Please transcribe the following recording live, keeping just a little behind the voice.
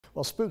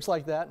Well, spooks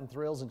like that and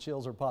thrills and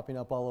chills are popping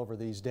up all over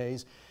these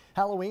days.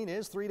 Halloween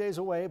is 3 days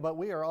away, but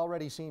we are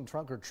already seeing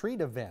trunk or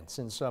treat events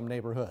in some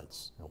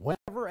neighborhoods.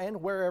 Whenever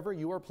and wherever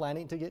you are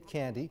planning to get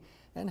candy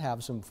and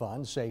have some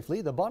fun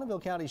safely, the Bonneville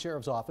County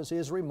Sheriff's Office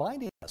is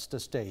reminding us to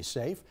stay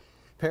safe.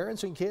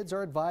 Parents and kids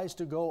are advised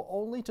to go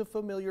only to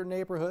familiar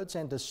neighborhoods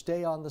and to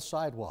stay on the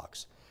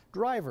sidewalks.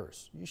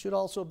 Drivers, you should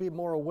also be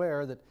more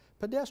aware that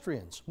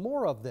pedestrians,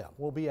 more of them,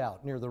 will be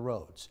out near the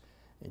roads.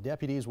 And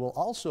deputies will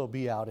also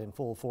be out in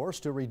full force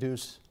to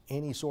reduce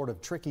any sort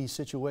of tricky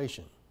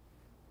situation.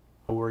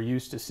 We're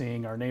used to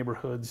seeing our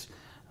neighborhoods,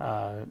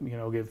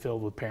 get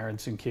filled with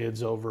parents and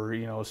kids over,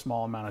 a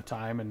small amount of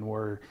time, and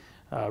we're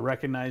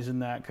recognizing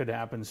that could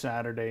happen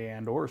Saturday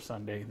and or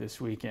Sunday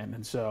this weekend.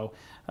 And so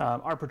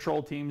our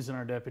patrol teams and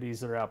our deputies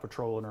that are out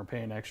patrolling are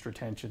paying extra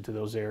attention to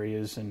those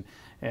areas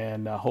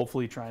and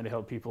hopefully trying to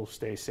help people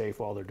stay safe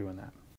while they're doing that.